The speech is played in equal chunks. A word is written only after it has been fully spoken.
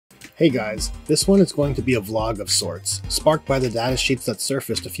Hey guys, this one is going to be a vlog of sorts, sparked by the datasheets that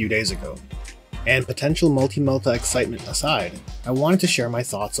surfaced a few days ago. And potential multi-melta excitement aside, I wanted to share my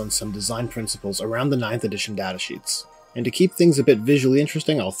thoughts on some design principles around the 9th edition datasheets. And to keep things a bit visually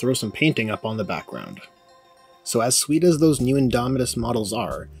interesting, I'll throw some painting up on the background. So as sweet as those new Indomitus models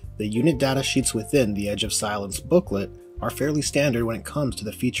are, the unit datasheets within the Edge of Silence booklet are fairly standard when it comes to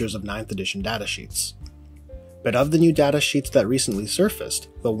the features of 9th edition datasheets. But of the new datasheets that recently surfaced,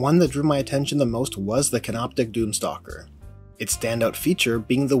 the one that drew my attention the most was the Canoptic Doomstalker. Its standout feature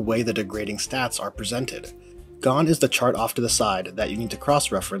being the way the degrading stats are presented. Gone is the chart off to the side that you need to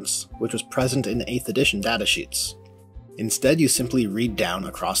cross-reference, which was present in 8th edition datasheets. Instead, you simply read down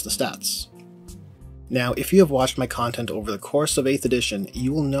across the stats. Now, if you have watched my content over the course of 8th edition,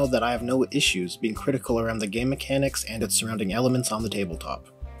 you will know that I have no issues being critical around the game mechanics and its surrounding elements on the tabletop.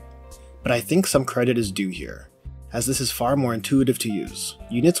 But I think some credit is due here, as this is far more intuitive to use.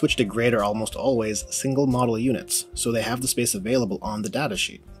 Units which degrade are almost always single model units, so they have the space available on the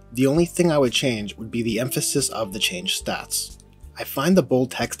datasheet. The only thing I would change would be the emphasis of the changed stats. I find the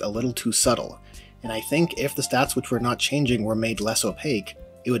bold text a little too subtle, and I think if the stats which were not changing were made less opaque,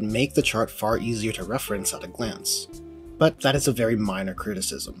 it would make the chart far easier to reference at a glance. But that is a very minor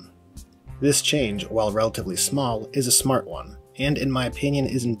criticism. This change, while relatively small, is a smart one, and in my opinion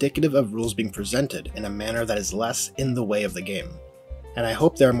is indicative of rules being presented in a manner that is less in the way of the game, and I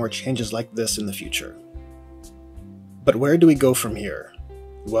hope there are more changes like this in the future. But where do we go from here?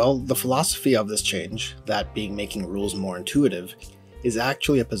 Well, the philosophy of this change, that being making rules more intuitive, is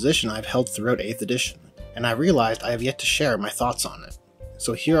actually a position I've held throughout 8th edition, and I realized I have yet to share my thoughts on it.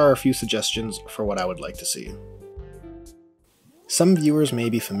 So here are a few suggestions for what I would like to see. Some viewers may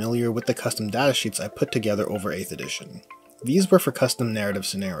be familiar with the custom datasheets I put together over 8th edition. These were for custom narrative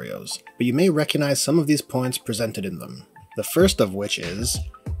scenarios, but you may recognize some of these points presented in them. The first of which is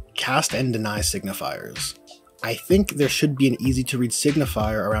cast and deny signifiers. I think there should be an easy to read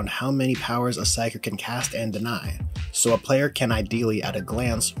signifier around how many powers a psyker can cast and deny, so a player can ideally at a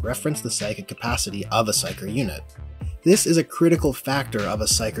glance reference the psychic capacity of a psyker unit. This is a critical factor of a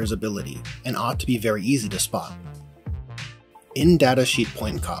psyker's ability, and ought to be very easy to spot. In datasheet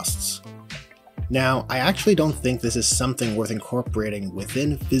point costs. Now, I actually don't think this is something worth incorporating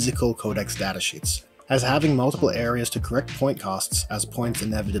within physical codex datasheets, as having multiple areas to correct point costs as points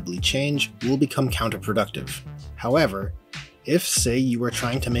inevitably change will become counterproductive. However, if say you are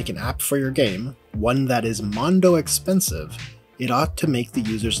trying to make an app for your game, one that is mondo expensive, it ought to make the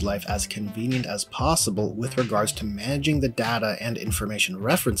user's life as convenient as possible with regards to managing the data and information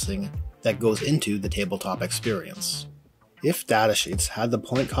referencing that goes into the tabletop experience. If datasheets had the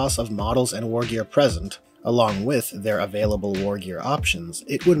point costs of models and wargear present, along with their available wargear options,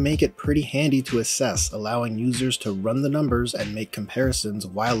 it would make it pretty handy to assess, allowing users to run the numbers and make comparisons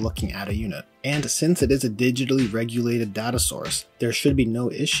while looking at a unit. And since it is a digitally regulated data source, there should be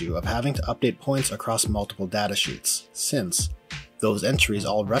no issue of having to update points across multiple datasheets, since those entries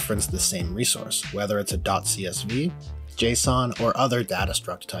all reference the same resource, whether it's a .csv, JSON, or other data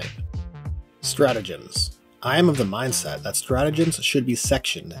struct type. Stratagems. I am of the mindset that stratagems should be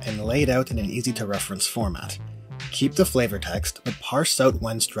sectioned and laid out in an easy-to-reference format. Keep the flavor text, but parse out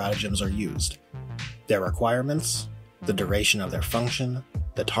when stratagems are used, their requirements, the duration of their function,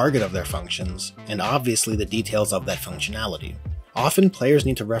 the target of their functions, and obviously the details of that functionality. Often players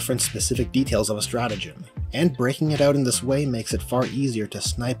need to reference specific details of a stratagem, and breaking it out in this way makes it far easier to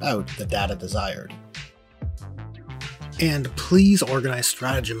snipe out the data desired. And please organize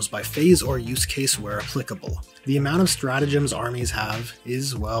stratagems by phase or use case where applicable. The amount of stratagems armies have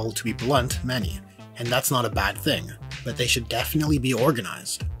is, well, to be blunt, many, and that's not a bad thing, but they should definitely be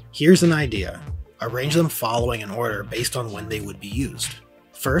organized. Here's an idea. Arrange them following an order based on when they would be used.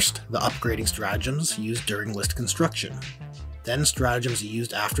 First, the upgrading stratagems used during list construction. Then stratagems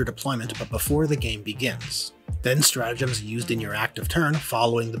used after deployment but before the game begins. Then stratagems used in your active turn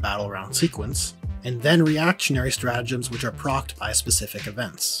following the battle round sequence. And then reactionary stratagems which are procced by specific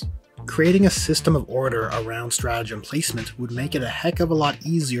events. Creating a system of order around stratagem placement would make it a heck of a lot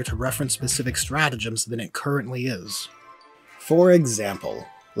easier to reference specific stratagems than it currently is. For example,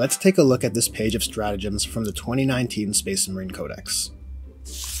 let's take a look at this page of stratagems from the 2019 Space Marine Codex.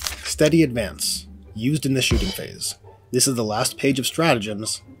 Steady Advance, used in the shooting phase. This is the last page of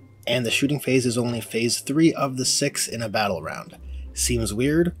stratagems, and the shooting phase is only phase 3 of the 6 in a battle round. Seems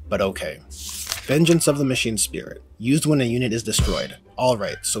weird, but okay. Vengeance of the Machine Spirit, used when a unit is destroyed.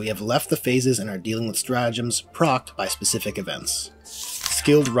 Alright, so we have left the phases and are dealing with stratagems procced by specific events.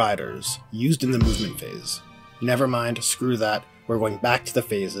 Skilled Riders, used in the movement phase. Never mind, screw that, we're going back to the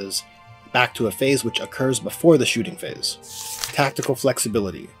phases, back to a phase which occurs before the shooting phase. Tactical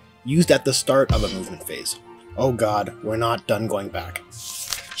Flexibility, used at the start of a movement phase. Oh god, we're not done going back.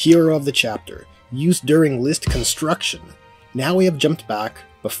 Hero of the chapter, used during list construction. Now we have jumped back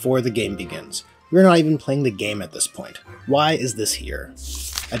before the game begins. We're not even playing the game at this point. Why is this here?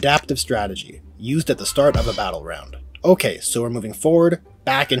 Adaptive strategy, used at the start of a battle round. Okay, so we're moving forward,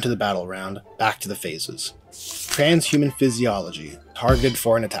 back into the battle round, back to the phases. Transhuman physiology, targeted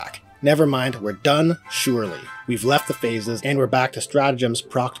for an attack. Never mind, we're done, surely. We've left the phases, and we're back to stratagems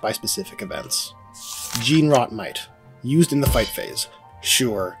procced by specific events. Gene Rot Might, used in the fight phase.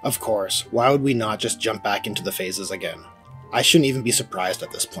 Sure, of course, why would we not just jump back into the phases again? I shouldn't even be surprised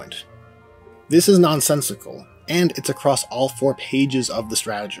at this point. This is nonsensical, and it's across all 4 pages of the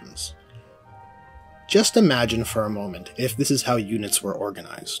stratagems. Just imagine for a moment if this is how units were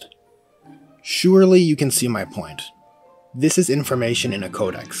organized. Surely you can see my point. This is information in a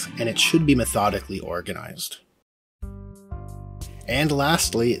codex, and it should be methodically organized. And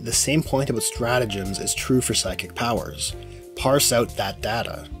lastly, the same point about stratagems is true for psychic powers. Parse out that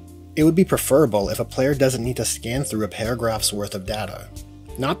data. It would be preferable if a player doesn't need to scan through a paragraph's worth of data.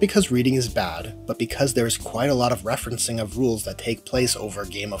 Not because reading is bad, but because there is quite a lot of referencing of rules that take place over a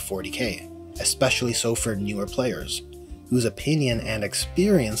game of 40k, especially so for newer players, whose opinion and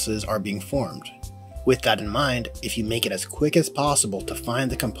experiences are being formed. With that in mind, if you make it as quick as possible to find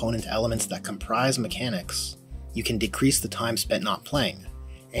the component elements that comprise mechanics, you can decrease the time spent not playing,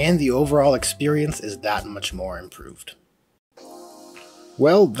 and the overall experience is that much more improved.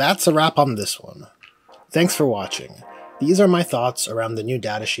 Well, that's a wrap on this one. Thanks for watching. These are my thoughts around the new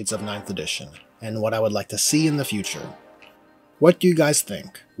datasheets of 9th edition, and what I would like to see in the future. What do you guys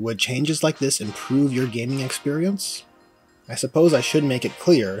think? Would changes like this improve your gaming experience? I suppose I should make it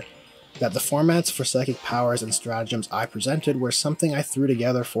clear that the formats for psychic powers and stratagems I presented were something I threw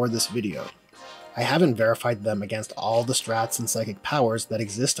together for this video. I haven't verified them against all the strats and psychic powers that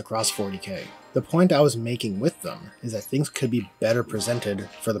exist across 40k. The point I was making with them is that things could be better presented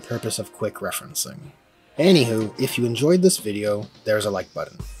for the purpose of quick referencing. Anywho, if you enjoyed this video, there's a like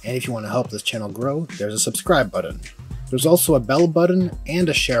button, and if you want to help this channel grow, there's a subscribe button. There's also a bell button and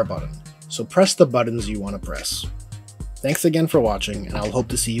a share button, so press the buttons you want to press. Thanks again for watching, and I'll hope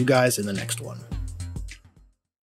to see you guys in the next one.